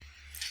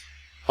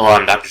Hello,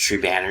 I'm Dr. Sri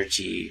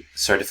Banerjee,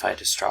 certified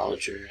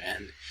astrologer,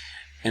 and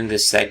in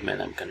this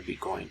segment I'm going to be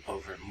going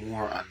over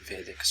more on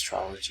Vedic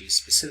astrology,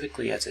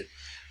 specifically as it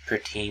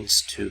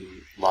pertains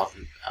to love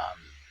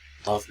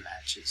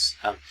matches.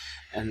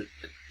 And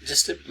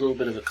just a little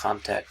bit of a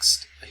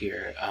context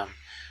here.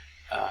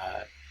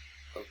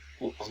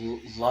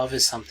 Love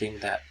is something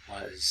that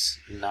was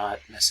not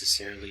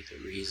necessarily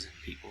the reason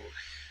people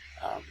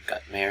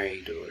got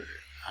married or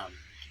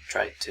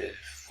tried to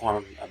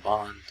form a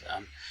bond.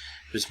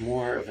 It was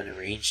more of an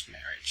arranged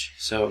marriage.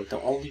 So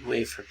the only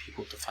way for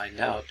people to find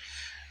out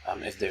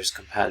if there's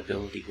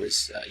compatibility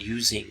was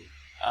using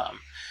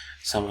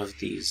some of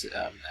these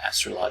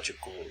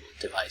astrological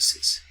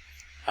devices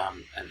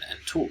and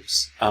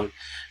tools.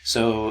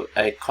 So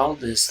I call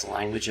this the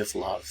language of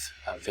love,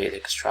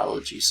 Vedic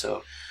astrology.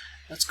 So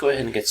let's go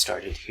ahead and get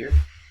started here.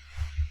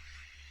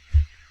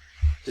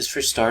 Just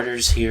for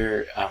starters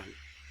here,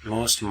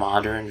 most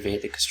modern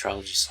Vedic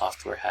astrology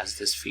software has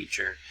this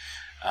feature.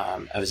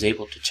 I was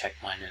able to check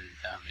mine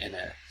in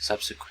a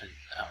subsequent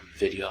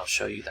video. I'll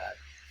show you that.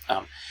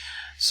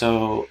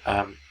 So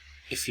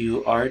if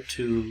you are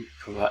to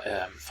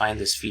find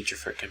this feature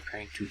for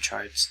comparing two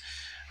charts,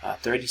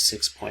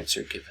 36 points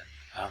are given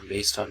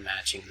based on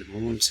matching the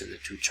moons in the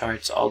two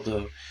charts,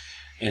 although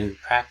in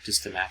practice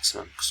the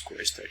maximum score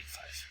is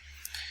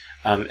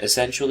 35.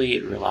 Essentially,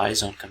 it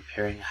relies on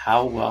comparing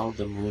how well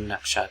the moon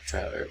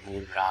nakshatra or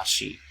moon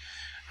rashi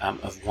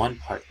of one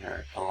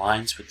partner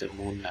aligns with the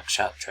moon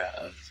nakshatra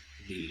of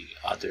the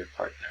other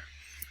partner.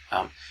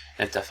 And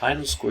if the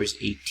final score is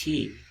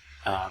 18,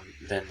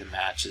 then the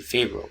match is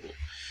favorable.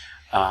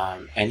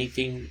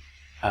 Anything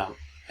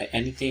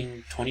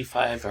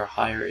 25 or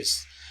higher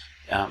is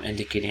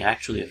indicating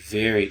actually a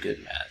very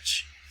good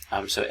match.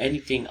 So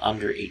anything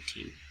under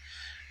 18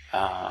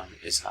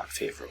 is not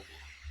favorable.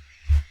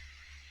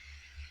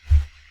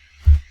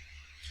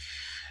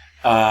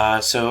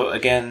 So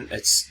again,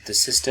 it's the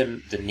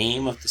system. The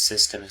name of the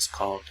system is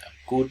called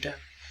Guta.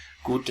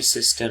 Guta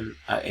system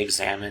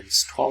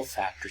examines 12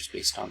 factors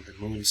based on the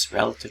moon's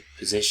relative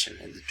position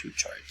in the two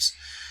charts.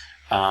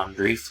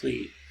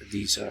 Briefly,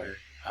 these are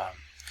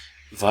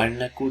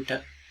Varna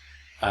Guta,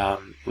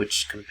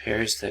 which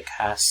compares the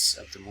castes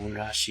of the moon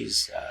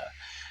rashis,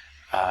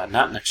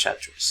 not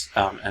nakshatras,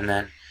 and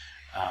then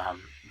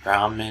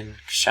Brahmin,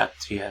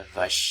 Kshatriya,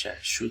 Vaishya,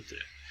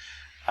 Shudra.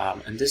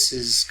 And this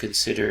is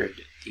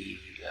considered the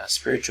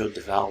spiritual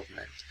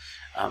development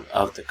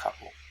of the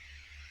couple.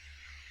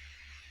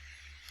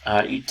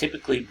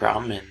 Typically,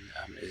 Brahmin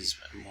is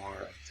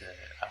more of the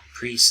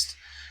priest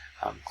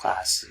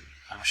class,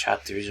 and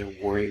Kshatriyas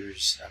are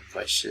warriors,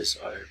 Vaishyas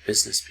are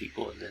business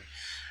people, and then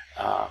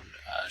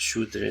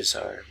Shudras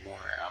are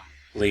more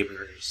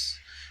laborers.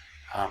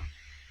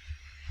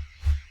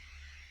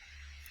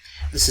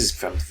 This is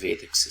from the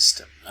Vedic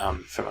system.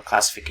 From a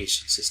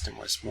classification system,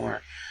 was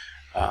more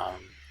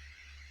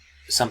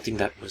something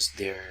that was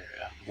there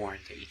more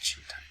in the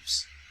ancient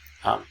times.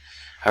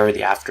 However,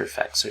 the after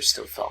effects are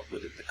still felt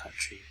within the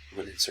country,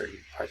 within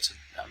certain parts of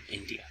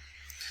India.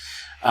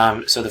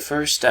 So the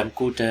first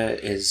Kuta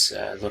is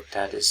looked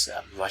at as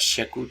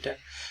Vashya Kuta,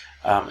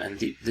 and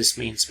this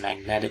means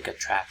magnetic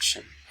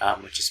attraction,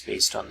 which is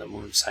based on the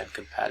moon sign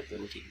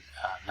compatibility,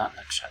 not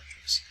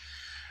nakshatras.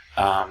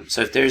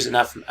 So if there's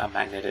enough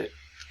magnetic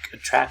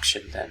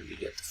attraction, then we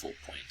get the full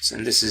points,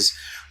 and this is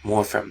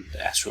more from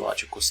the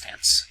astrological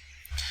stance.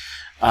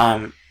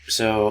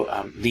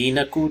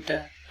 Lina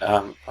Kuta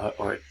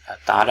or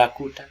Tara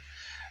Kuta,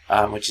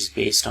 which is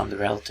based on the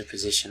relative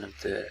position of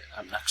the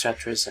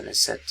nakshatras and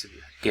is said to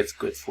give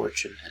good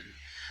fortune and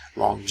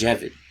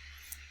longevity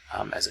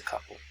as a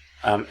couple.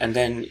 And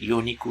then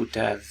Yoni Kuta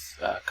I've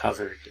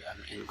covered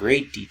in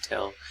great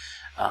detail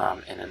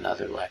in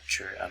another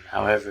lecture.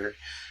 However,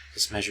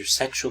 this measures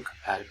sexual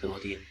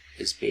compatibility and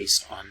is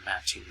based on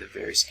matching the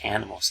various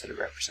animals that are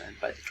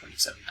represented by the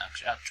 27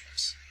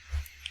 nakshatras.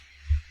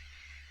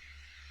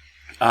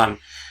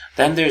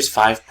 Then there's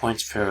 5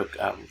 points for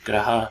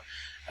Graha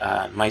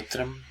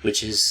Maitram,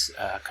 which is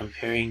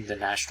comparing the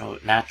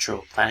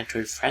natural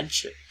planetary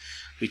friendship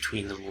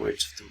between the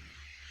lords of the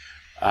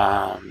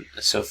moon.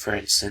 So, for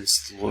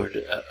instance, the lord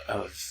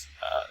of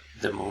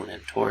the moon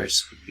in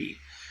Taurus would be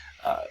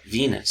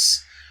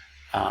Venus,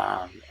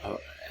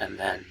 and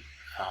then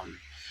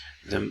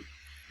the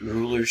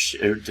ruler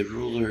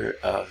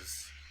of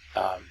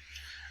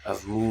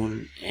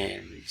moon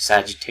in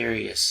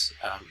Sagittarius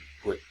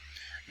would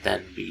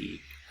then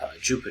be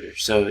Jupiter.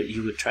 So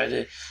you would try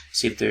to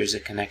see if there's a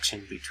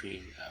connection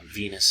between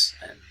Venus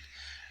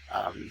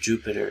and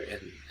Jupiter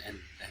in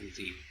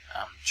the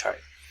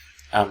chart.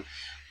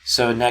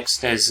 So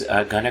next is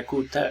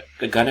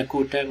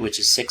Ganakuta, which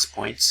is 6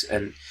 points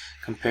and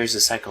compares the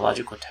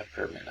psychological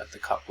temperament of the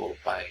couple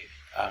by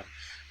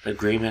the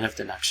agreement of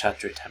the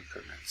nakshatra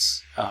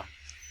temperaments.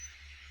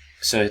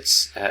 So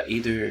it's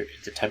either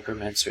the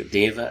temperaments are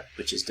Deva,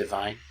 which is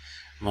divine,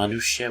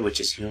 Manushya, which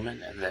is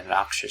human, and then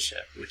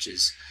Rakshasa, which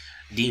is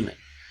demon.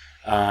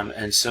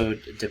 And so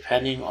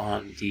depending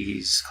on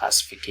these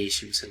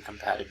classifications and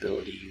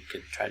compatibility, you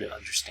can try to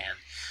understand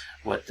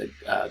what the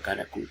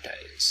Ganakuta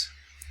is.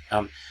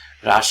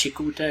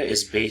 Rashikuta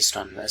is based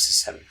on, this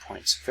is 7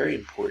 points, very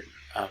important,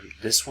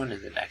 this one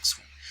and the next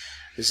one.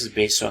 This is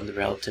based on the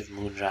relative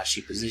moon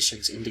Rashi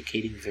positions,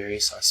 indicating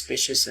various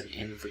auspicious and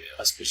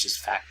inauspicious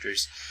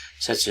factors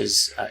such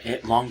as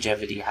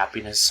longevity,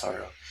 happiness,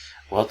 sorrow,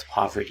 wealth,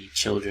 poverty,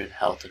 children,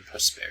 health, and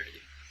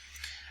prosperity.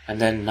 And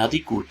then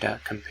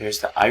Nadikuta compares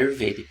the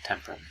Ayurvedic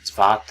temperaments,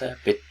 Vata,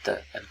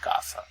 Pitta, and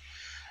Kapha,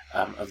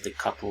 of the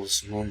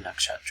couple's moon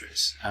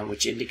nakshatras,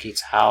 which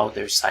indicates how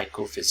their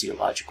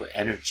psychophysiological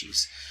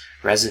energies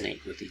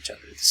resonate with each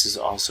other. This is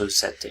also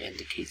said to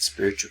indicate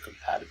spiritual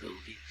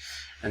compatibility.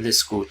 And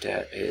this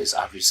Kuta is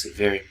obviously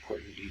very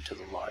important due to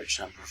the large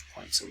number of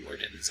points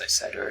awarded, as I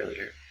said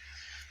earlier.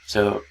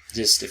 So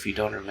just if you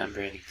don't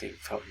remember anything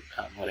from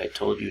what I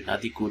told you,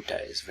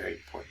 Nadikuta is very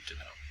important to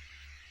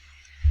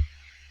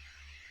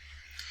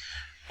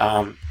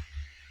know.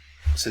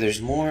 So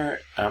there's more,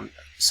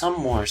 some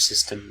more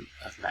system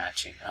of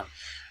matching.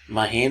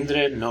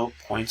 Mahendra, no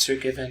points are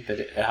given,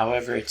 but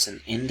however, it's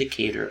an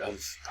indicator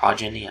of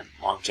progeny and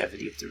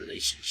longevity of the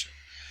relationship.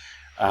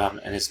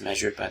 And is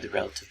measured by the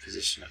relative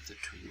position of the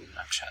two moon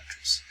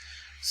nakshatras.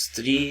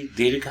 Stri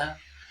Dirgha,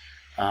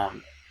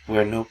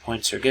 where no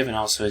points are given,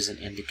 also is an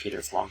indicator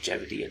of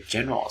longevity and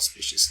general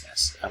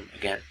auspiciousness.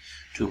 Again,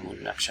 two moon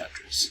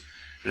nakshatras.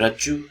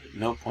 Rajju,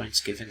 no points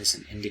given, is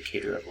an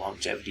indicator of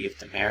longevity of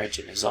the marriage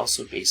and is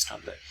also based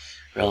on the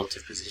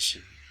relative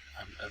position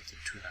of the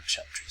two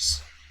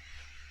nakshatras.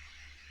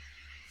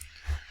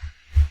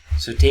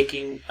 So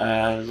taking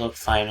a look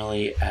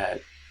finally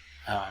at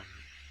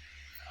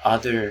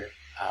other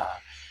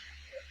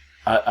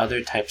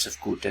types of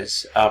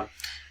kutas.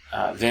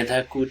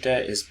 Vedic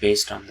Kuta is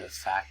based on the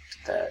fact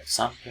that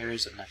some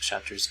pairs of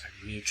nakshatras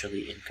are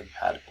mutually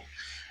incompatible,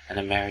 and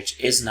a marriage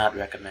is not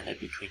recommended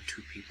between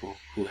two people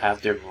who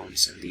have their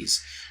moons in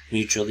these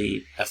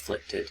mutually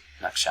afflicted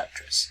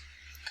nakshatras.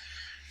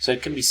 So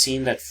it can be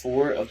seen that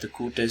 4 of the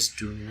kutas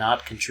do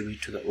not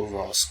contribute to the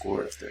overall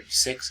score of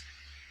 36,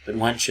 but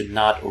one should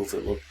not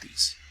overlook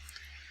these.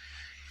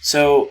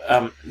 So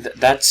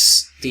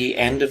that's the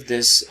end of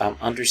this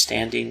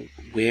understanding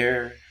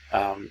where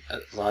a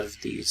lot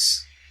of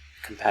these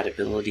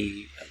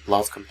compatibility,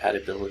 love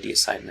compatibility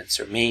assignments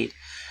are made.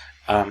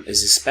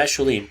 Is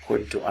especially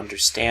important to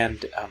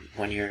understand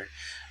when you're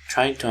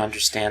trying to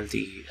understand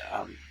the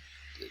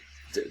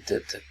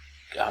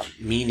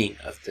meaning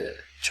of the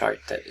chart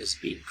that is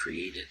being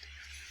created.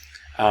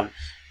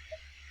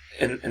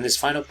 In this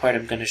final part,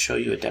 I'm going to show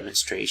you a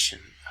demonstration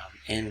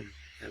in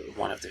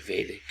one of the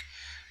Vedic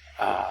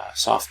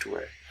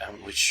software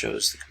which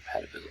shows the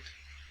compatibility.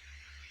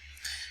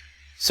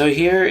 So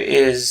here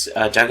is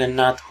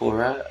Jagannath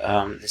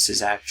Hora. This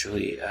is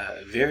actually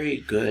a very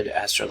good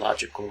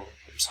astrological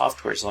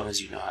software as long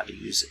as you know how to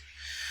use it.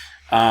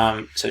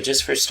 So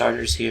just for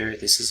starters here,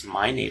 this is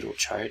my natal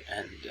chart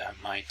and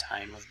my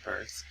time of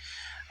birth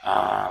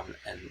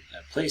and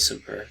place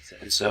of birth.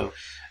 And so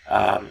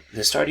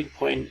the starting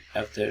point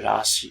of the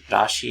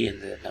Rashi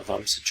and the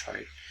Navamsa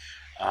chart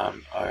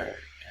are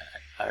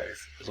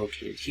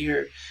located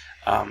here,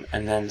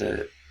 and then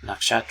the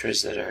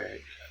nakshatras that are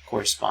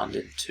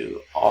correspondent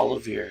to all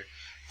of your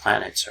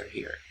planets are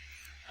here.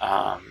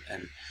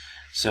 And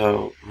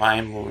so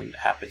my moon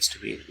happens to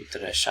be in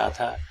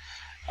Uttarashadha,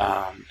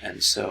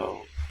 and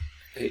so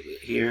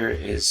here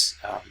is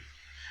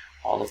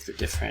all of the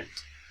different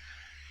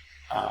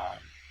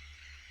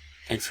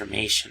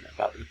information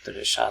about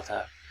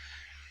Uttarashadha,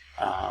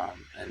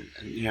 and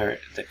near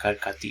the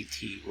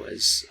Karkatithi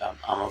was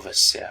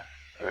Amavasya,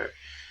 or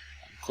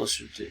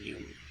closer to new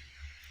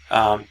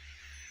moon.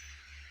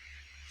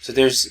 So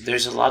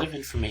there's a lot of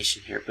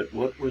information here, but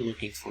what we're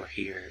looking for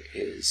here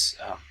is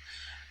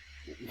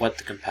what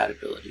the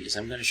compatibility is.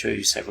 I'm going to show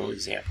you several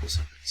examples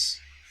of this.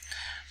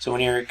 So when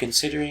you're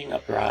considering a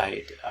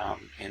bride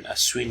in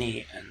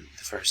Aswini and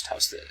the first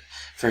house, the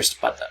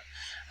first pada,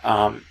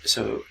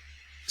 so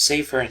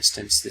say for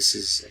instance this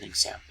is an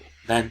example,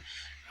 then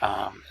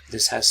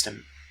this has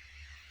to,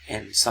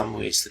 in some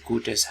ways, the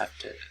kutas have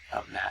to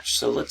match.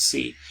 So let's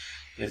see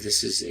if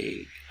this is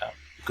a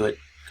good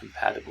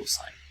compatible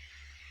sign.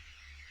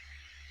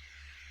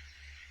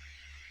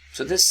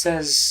 So this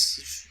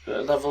says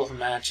the level of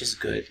match is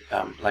good.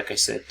 Like I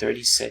said,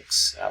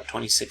 26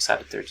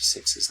 out of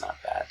 36 is not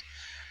bad.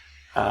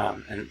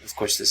 And of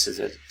course, this is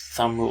a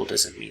thumb rule,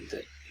 doesn't mean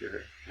that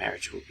your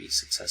marriage will be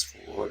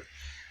successful or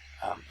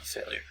a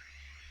failure.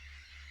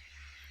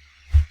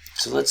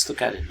 So let's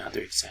look at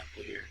another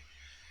example here.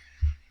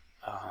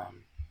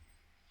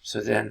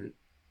 So then,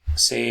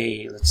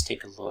 say, let's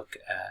take a look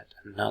at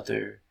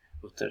another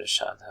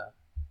Uttarashadha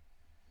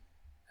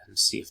and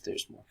see if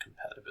there's more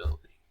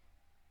compatibility.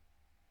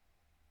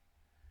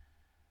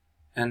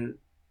 And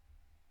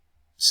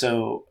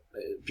so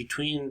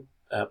between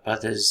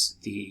padas,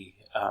 the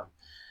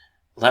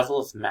level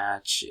of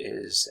match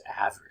is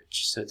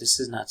average. So this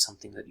is not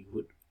something that you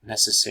would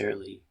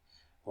necessarily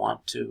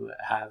want to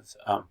have.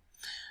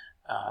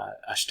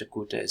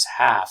 Ashtakuta is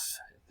half,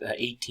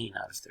 18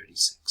 out of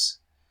 36.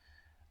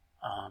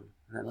 And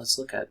then let's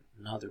look at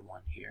another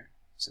one here.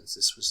 since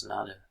this was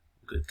not a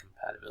good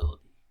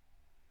compatibility.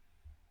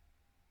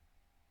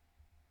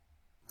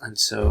 And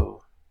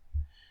so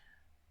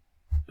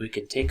we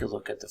can take a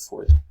look at the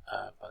fourth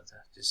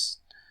pada just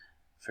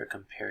for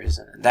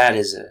comparison. And that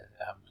is a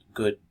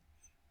good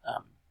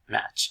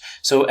match.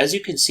 So as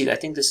you can see, I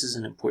think this is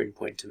an important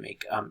point to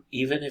make.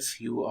 Even if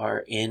you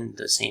are in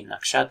the same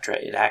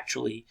nakshatra, it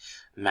actually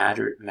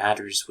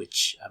matters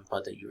which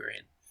pada you are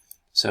in.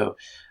 So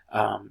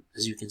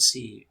as you can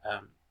see,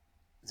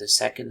 the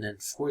second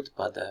and fourth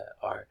pada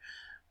are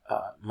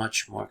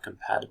much more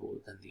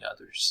compatible than the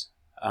others.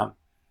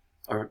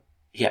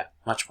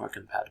 Much more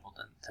compatible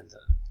than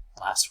the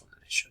last one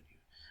that I showed you,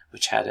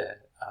 which had a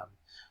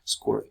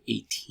score of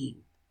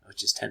 18,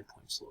 which is 10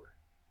 points lower.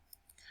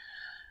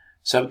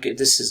 So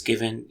this has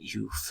given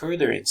you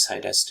further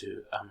insight as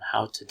to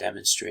how to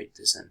demonstrate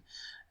this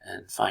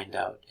and find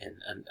out in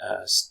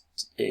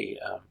a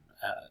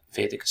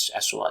Vedic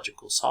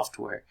astrological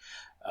software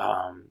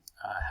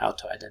how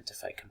to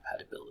identify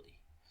compatibility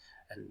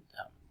and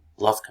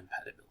love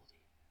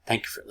compatibility.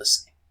 Thank you for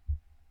listening.